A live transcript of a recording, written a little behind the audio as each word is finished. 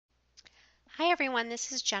Hi everyone,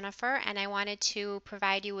 this is Jennifer, and I wanted to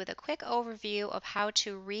provide you with a quick overview of how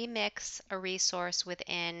to remix a resource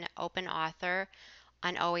within OpenAuthor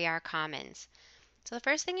on OER Commons. So the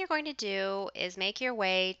first thing you're going to do is make your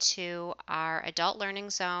way to our Adult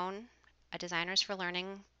Learning Zone, a Designers for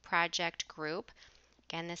Learning project group.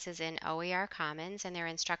 Again, this is in OER Commons, and there are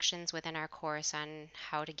instructions within our course on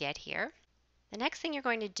how to get here. The next thing you're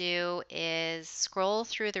going to do is scroll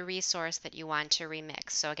through the resource that you want to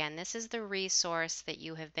remix. So again, this is the resource that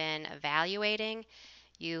you have been evaluating.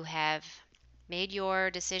 You have made your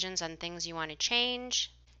decisions on things you want to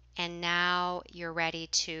change, and now you're ready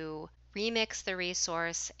to remix the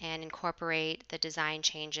resource and incorporate the design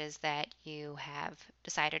changes that you have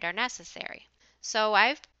decided are necessary. So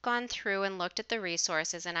I've gone through and looked at the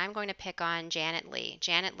resources, and I'm going to pick on Janet Lee.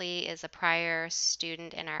 Janet Lee is a prior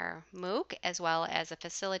student in our MOOC as well as a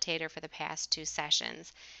facilitator for the past 2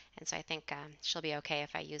 sessions, and so I think she'll be okay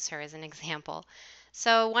if I use her as an example.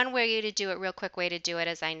 So one way to do it, real quick way to do it,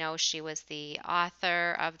 is I know she was the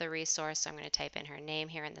author of the resource, so I'm going to type in her name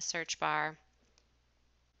here in the search bar,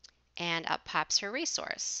 and up pops her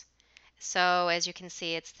resource. So as you can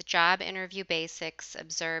see, it's the job interview basics,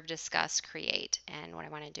 observe, discuss, create. And what I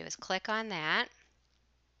want to do is click on that.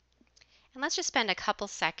 And let's just spend a couple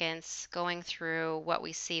seconds going through what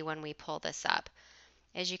we see when we pull this up.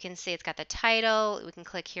 As you can see, it's got the title. We can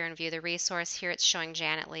click here and view the resource. Here it's showing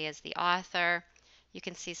Janet Lee as the author. You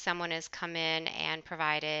can see someone has come in and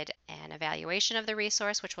provided an evaluation of the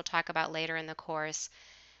resource, which we'll talk about later in the course,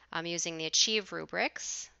 using the Achieve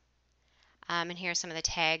rubrics. And here are some of the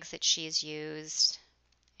tags that she's used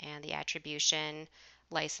and the attribution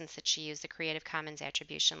license that she used, the Creative Commons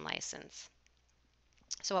Attribution License.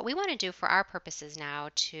 So what we want to do for our purposes now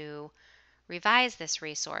to revise this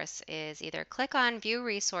resource is either click on View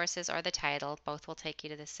Resources or the title. Both will take you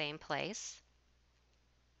to the same place.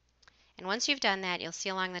 And once you've done that, you'll see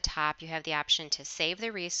along the top you have the option to save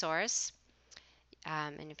the resource.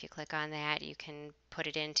 And if you click on that, you can put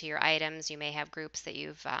it into your items. You may have groups that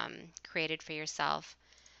you've created for yourself.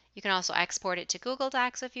 You can also export it to Google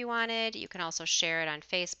Docs if you wanted. You can also share it on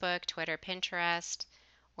Facebook, Twitter, Pinterest,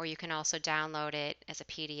 or you can also download it as a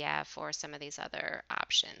PDF or some of these other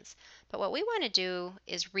options. But what we want to do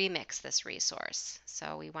is remix this resource.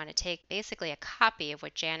 So we want to take basically a copy of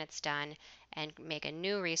what Janet's done and make a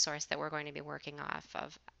new resource that we're going to be working off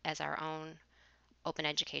of as our own open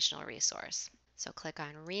educational resource. So click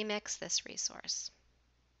on Remix this resource.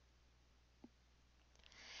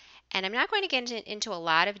 And I'm not going to get into a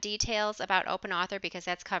lot of details about OpenAuthor because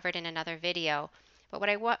that's covered in another video. But what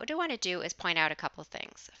I do want to do is point out a couple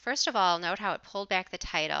things. First of all, note how it pulled back the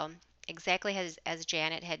title exactly as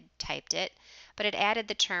Janet had typed it, but it added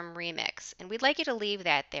the term remix. And we'd like you to leave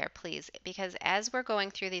that there, please, because as we're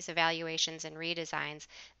going through these evaluations and redesigns,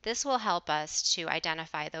 this will help us to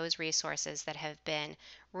identify those resources that have been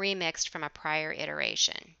remixed from a prior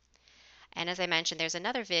iteration. And as I mentioned, there's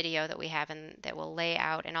another video that we have that will lay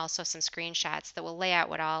out, and also some screenshots that will lay out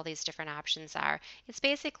what all these different options are. It's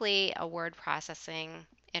basically a word processing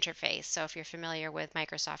interface. So if you're familiar with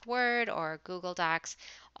Microsoft Word or Google Docs,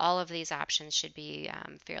 all of these options should be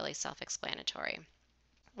fairly self-explanatory.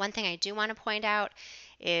 One thing I do want to point out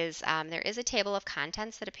is there is a table of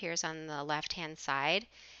contents that appears on the left-hand side.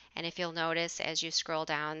 And if you'll notice as you scroll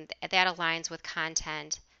down, that aligns with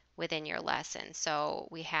content within your lesson. So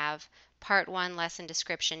we have Part 1 lesson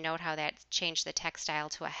description. Note how that changed the text style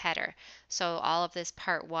to a header. So all of this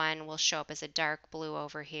Part 1 will show up as a dark blue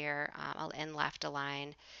over here and left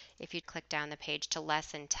align. If you click down the page to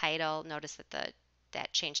lesson title, notice that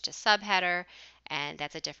that changed to subheader, and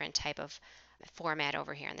that's a different type of format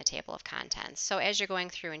over here in the table of contents. So as you're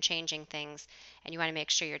going through and changing things and you want to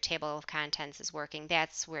make sure your table of contents is working,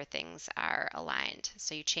 that's where things are aligned.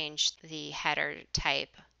 So you change the header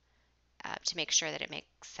type to make sure that it makes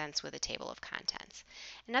sense with a table of contents.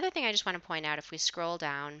 Another thing I just want to point out, if we scroll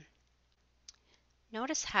down,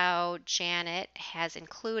 notice how Janet has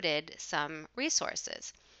included some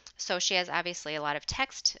resources. So she has obviously a lot of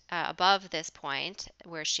text above this point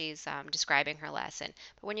where she's describing her lesson.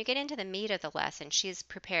 But when you get into the meat of the lesson, she's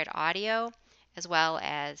prepared audio as well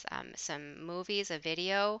as some movies, a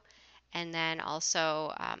video, and then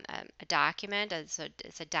also a document. It's a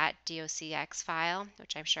 .docx file,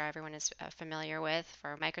 which I'm sure everyone is familiar with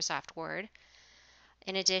for Microsoft Word.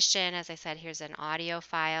 In addition, as I said, here's an audio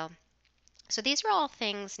file. So these are all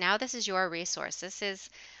things, now this is your resource. This is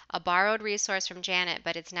a borrowed resource from Janet,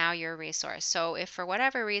 but it's now your resource. So if for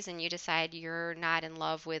whatever reason you decide you're not in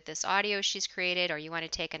love with this audio she's created, or you want to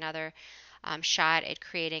take another shot at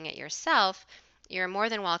creating it yourself, you're more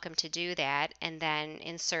than welcome to do that and then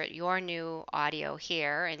insert your new audio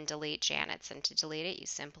here and delete Janet's. And to delete it, you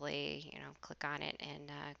simply, click on it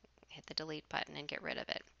and hit the delete button and get rid of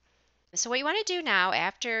it. So what you want to do now,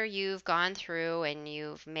 after you've gone through and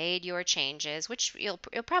you've made your changes, which it'll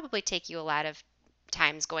probably take you a lot of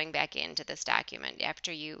times going back into this document.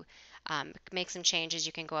 After you make some changes,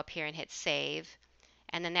 you can go up here and hit save,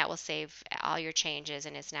 and then that will save all your changes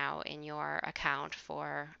and is now in your account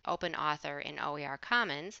for Open Author in OER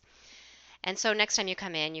Commons. And so next time you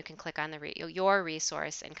come in, you can click on your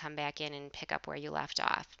resource and come back in and pick up where you left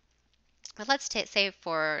off. But let's say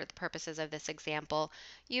for the purposes of this example,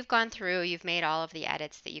 you've gone through, you've made all of the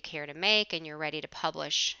edits that you care to make, and you're ready to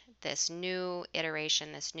publish this new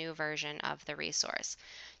iteration, this new version of the resource.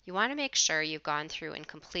 You want to make sure you've gone through and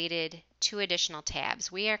completed 2 additional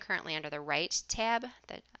tabs. We are currently under the Write tab,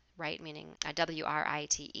 the Write meaning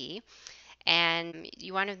WRITE, and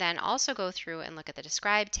you want to then also go through and look at the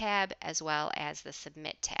Describe tab as well as the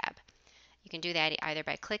Submit tab. You can do that either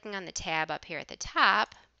by clicking on the tab up here at the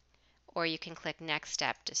top, or you can click Next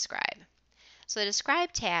Step, Describe. So the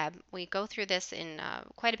Describe tab, we go through this in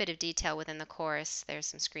quite a bit of detail within the course. There's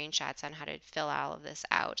some screenshots on how to fill all of this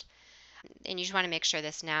out. And you just want to make sure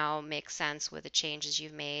this now makes sense with the changes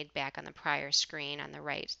you've made back on the prior screen on the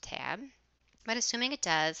Write tab. But assuming it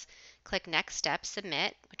does, click Next Step,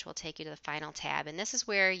 Submit, which will take you to the final tab. And this is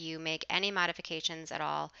where you make any modifications at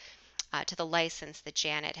all to the license that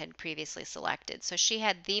Janet had previously selected. So she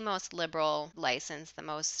had the most liberal license, the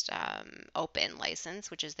most open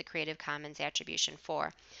license, which is the Creative Commons Attribution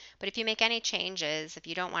 4. But if you make any changes, if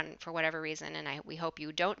you don't want, for whatever reason, and we hope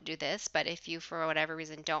you don't do this, but if you, for whatever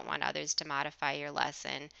reason, don't want others to modify your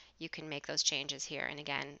lesson, you can make those changes here. And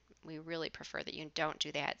again, we really prefer that you don't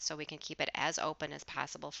do that so we can keep it as open as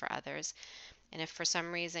possible for others. And if for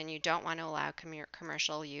some reason you don't want to allow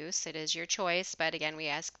commercial use, it is your choice. But again, we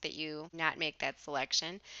ask that you not make that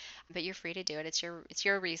selection. But you're free to do it. It's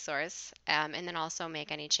your resource. And then also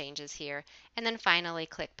make any changes here. And then finally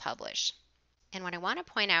click Publish. And what I want to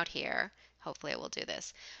point out here, hopefully it will do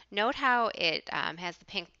this, note how it has the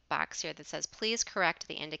pink box here that says, please correct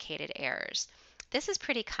the indicated errors. This is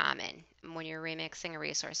pretty common when you're remixing a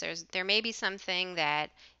resource. There may be something that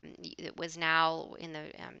was now in the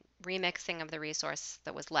remixing of the resource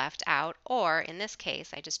that was left out, or in this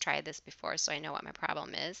case, I just tried this before so I know what my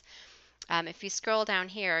problem is. If you scroll down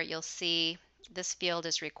here, you'll see this field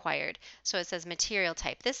is required. So it says material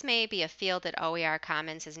type. This may be a field that OER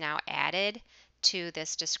Commons has now added to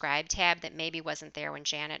this Describe tab that maybe wasn't there when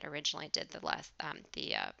Janet originally did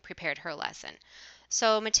prepared her lesson.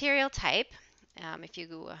 So material type, if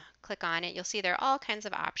you click on it, you'll see there are all kinds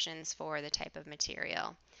of options for the type of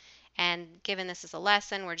material. And given this is a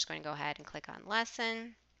lesson, we're just going to go ahead and click on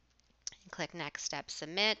Lesson and click Next Step,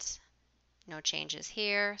 Submit. No changes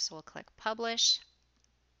here, so we'll click Publish.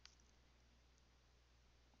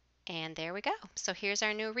 And there we go. So here's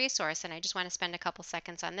our new resource, and I just want to spend a couple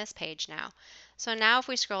seconds on this page now. So now if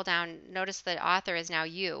we scroll down, notice the author is now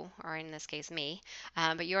you, or in this case me,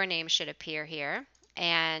 but your name should appear here.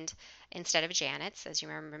 And instead of Janet's, as you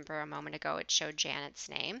remember a moment ago, it showed Janet's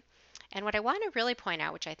name. And what I want to really point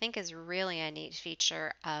out, which I think is really a neat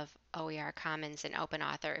feature of OER Commons and Open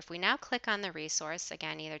Author, if we now click on the resource,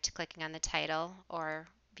 again, either to clicking on the title or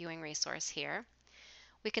viewing resource here,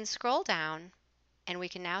 we can scroll down and we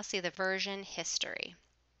can now see the version history.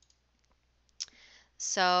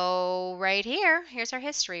 So right here, here's our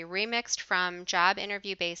history, remixed from Job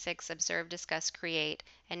Interview Basics, Observe, Discuss, Create,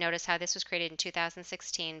 and notice how this was created in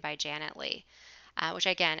 2016 by Janet Lee, which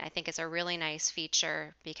again, I think is a really nice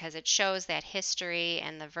feature because it shows that history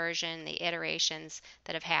and the version, the iterations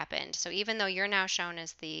that have happened. So even though you're now shown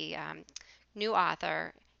as the new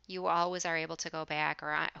author, you always are able to go back,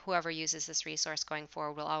 or whoever uses this resource going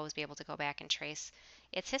forward will always be able to go back and trace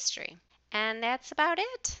its history. And that's about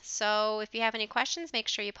it. So if you have any questions, make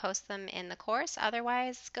sure you post them in the course.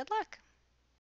 Otherwise, good luck.